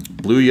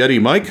Blue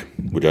Yeti mic,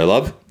 which I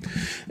love.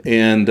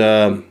 And,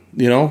 going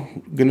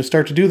to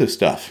start to do this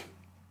stuff.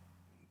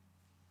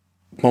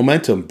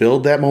 Momentum.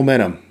 Build that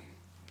momentum.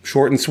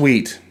 Short and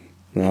sweet.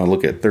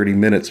 Look at 30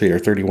 minutes here,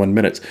 31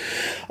 minutes.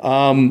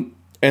 And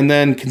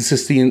then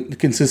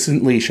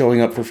consistently showing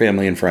up for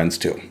family and friends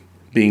too.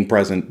 Being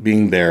present,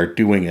 being there,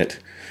 doing it.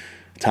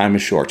 Time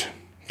is short.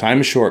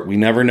 Time is short. We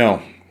never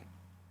know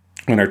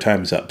when our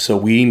time is up. So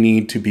we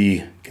need to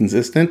be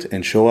consistent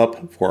and show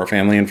up for our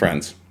family and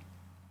friends.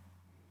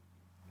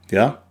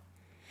 Yeah?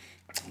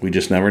 We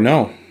just never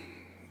know.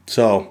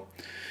 So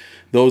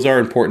those are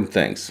important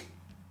things.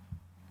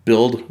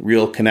 Build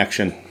real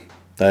connection.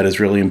 That is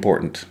really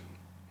important.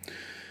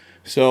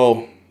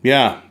 So,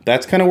 yeah,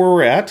 that's kind of where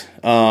we're at.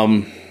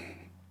 I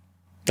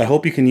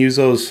hope you can use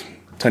those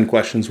 10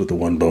 questions with the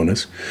one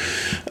bonus.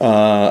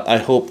 I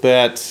hope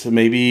that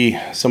maybe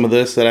some of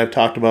this that I've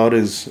talked about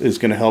is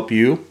going to help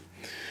you.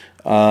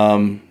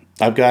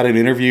 I've got an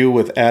interview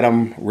with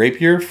Adam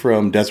Rapier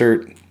from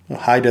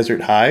High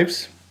Desert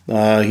Hives.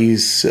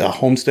 He's a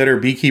homesteader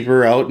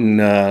beekeeper out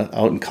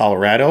in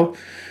Colorado.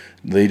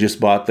 They just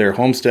bought their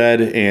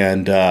homestead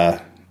and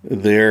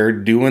they're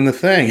doing the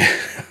thing.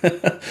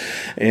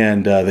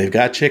 And they've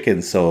got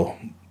chickens, so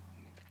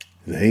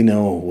they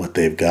know what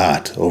they've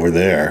got over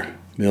there.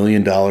 $1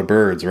 million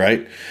birds,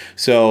 right?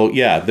 So,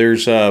 yeah,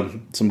 there's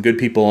some good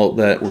people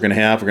that we're going to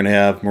have. We're going to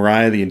have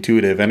Mariah, the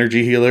intuitive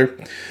energy healer.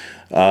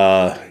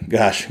 We're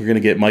going to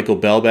get Michael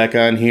Bell back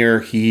on here.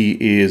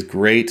 He is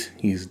great.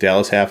 He's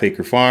Dallas Half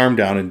Acre Farm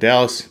down in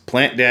Dallas.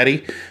 Plant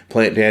Daddy.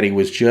 Plant Daddy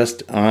was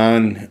just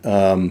on,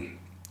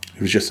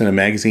 he was just in a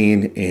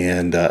magazine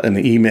and in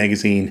the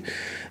e-magazine,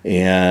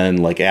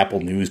 and like Apple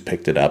News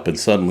picked it up and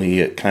suddenly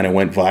it kind of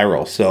went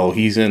viral. So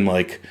he's in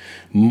like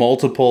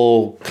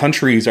multiple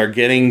countries are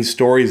getting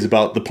stories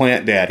about the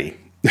Plant Daddy.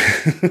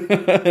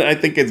 I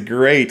think it's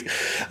great.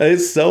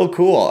 It's so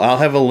cool. I'll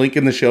have a link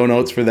in the show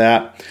notes for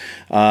that.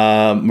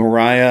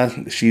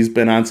 Mariah, she's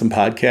been on some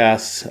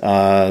podcasts,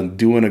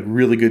 doing a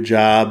really good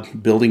job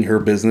building her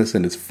business,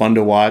 and it's fun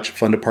to watch,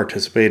 fun to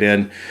participate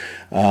in.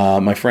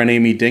 My friend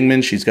Amy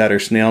Dingman, she's got her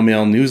snail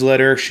mail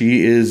newsletter.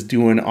 She is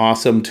doing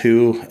awesome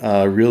too.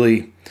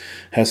 Really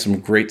has some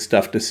great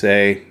stuff to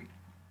say.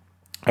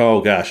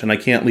 Oh gosh, and I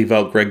can't leave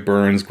out Greg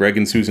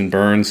and Susan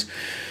Burns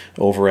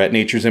over at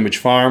Nature's Image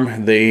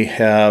Farm. They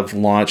have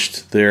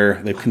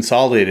they've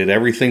consolidated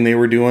everything they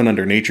were doing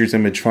under Nature's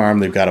Image Farm.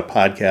 They've got a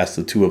podcast,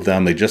 the two of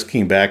them. They just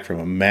came back from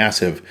a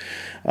massive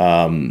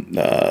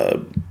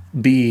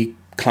bee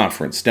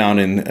conference down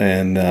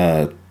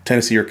in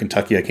Tennessee or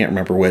Kentucky. I can't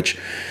remember which.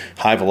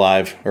 Hive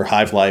Life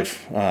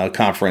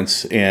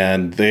conference.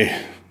 And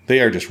they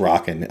are just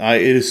rocking.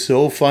 It is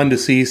so fun to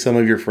see some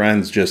of your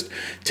friends just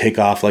take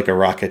off like a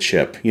rocket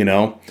ship,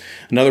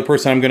 Another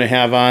person I'm going to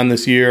have on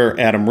this year,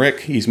 Adam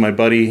Rick. He's my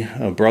buddy,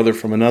 a brother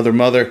from another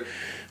mother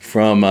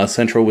from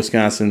central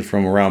Wisconsin,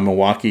 from around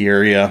Milwaukee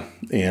area.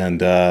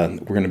 And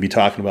we're going to be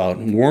talking about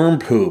worm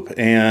poop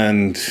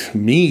and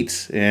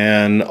meat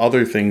and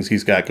other things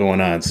he's got going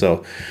on.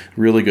 So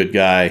really good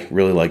guy.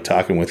 Really like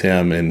talking with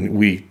him. And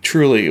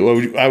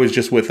I was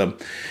just with him.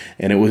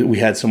 And we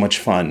had so much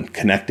fun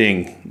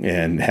connecting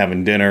and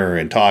having dinner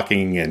and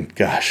talking, and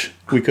gosh,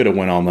 we could have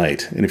went all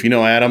night. And if you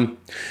know Adam,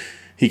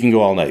 he can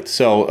go all night.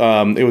 So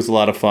it was a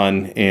lot of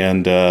fun,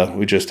 and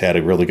we just had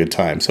a really good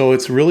time. So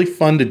it's really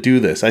fun to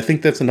do this. I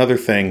think that's another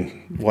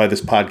thing why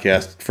this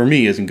podcast, for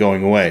me, isn't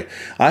going away.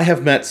 I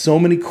have met so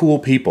many cool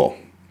people.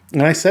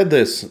 And I said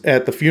this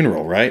at the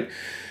funeral, right?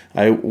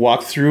 I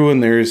walked through,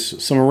 and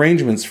there's some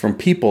arrangements from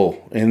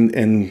people,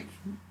 and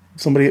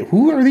somebody,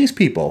 who are these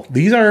people?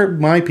 These are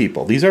my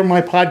people. These are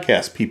my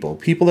podcast people.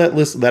 People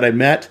that I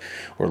met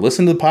or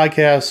listen to the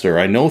podcast or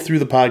I know through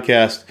the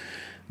podcast.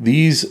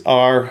 These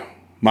are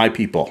my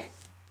people.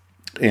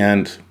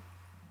 And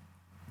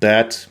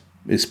that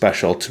is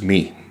special to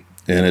me,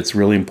 and it's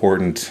really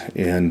important,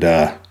 and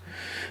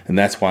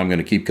that's why I'm going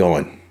to keep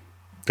going.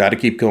 Got to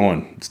keep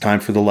going. It's time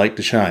for the light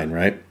to shine,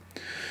 right?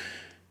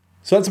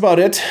 So that's about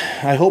it.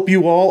 I hope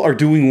you all are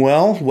doing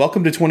well.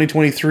 Welcome to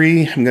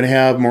 2023. I'm going to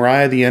have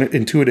Mariah, the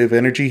intuitive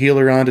energy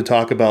healer, on to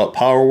talk about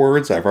power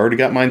words. I've already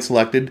got mine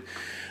selected.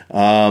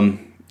 I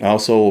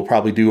also will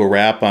probably do a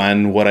wrap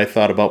on what I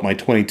thought about my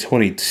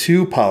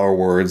 2022 power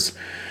words,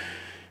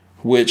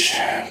 which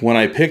when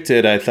I picked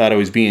it, I thought I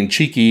was being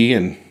cheeky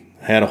and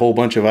had a whole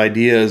bunch of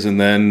ideas, and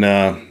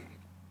then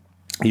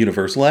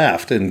universe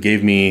laughed and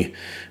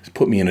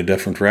put me in a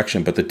different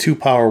direction. But the two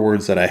power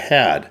words that I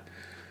had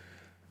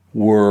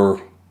were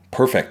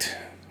perfect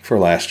for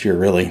last year,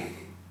 really,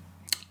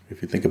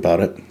 if you think about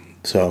it.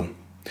 So,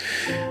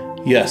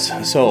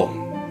 yes. So,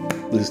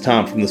 this is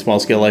Tom from the Small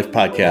Scale Life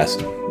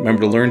Podcast.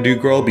 Remember to learn, do,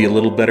 grow, be a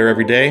little better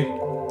every day.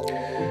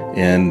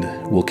 And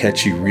we'll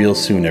catch you real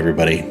soon,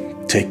 everybody.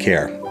 Take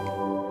care.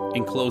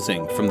 In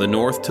closing, from the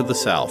north to the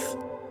south,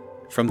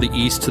 from the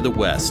east to the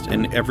west,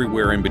 and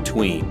everywhere in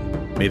between,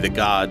 may the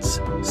gods,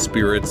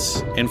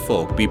 spirits, and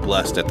folk be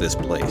blessed at this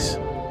place.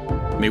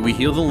 May we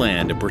heal the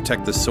land and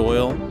protect the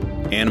soil,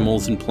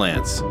 animals, and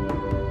plants.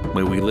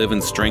 May we live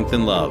in strength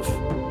and love,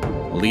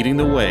 leading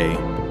the way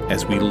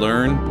as we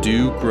learn,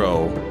 do,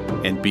 grow,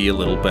 and be a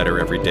little better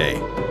every day.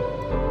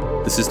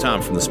 This is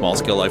Tom from the Small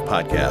Scale Life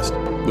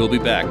Podcast. We'll be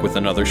back with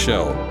another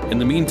show. In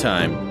the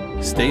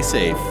meantime, stay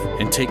safe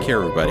and take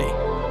care, everybody.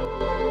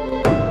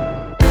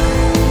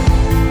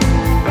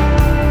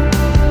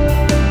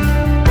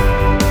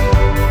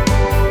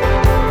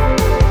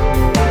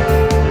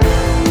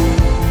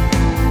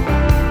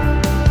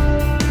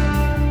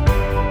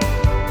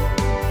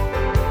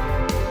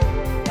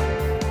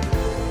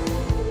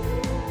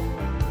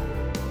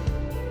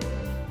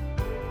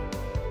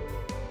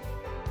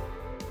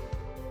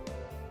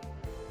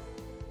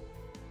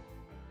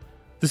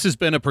 This has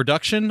been a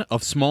production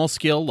of Small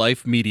Scale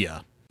Life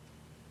Media.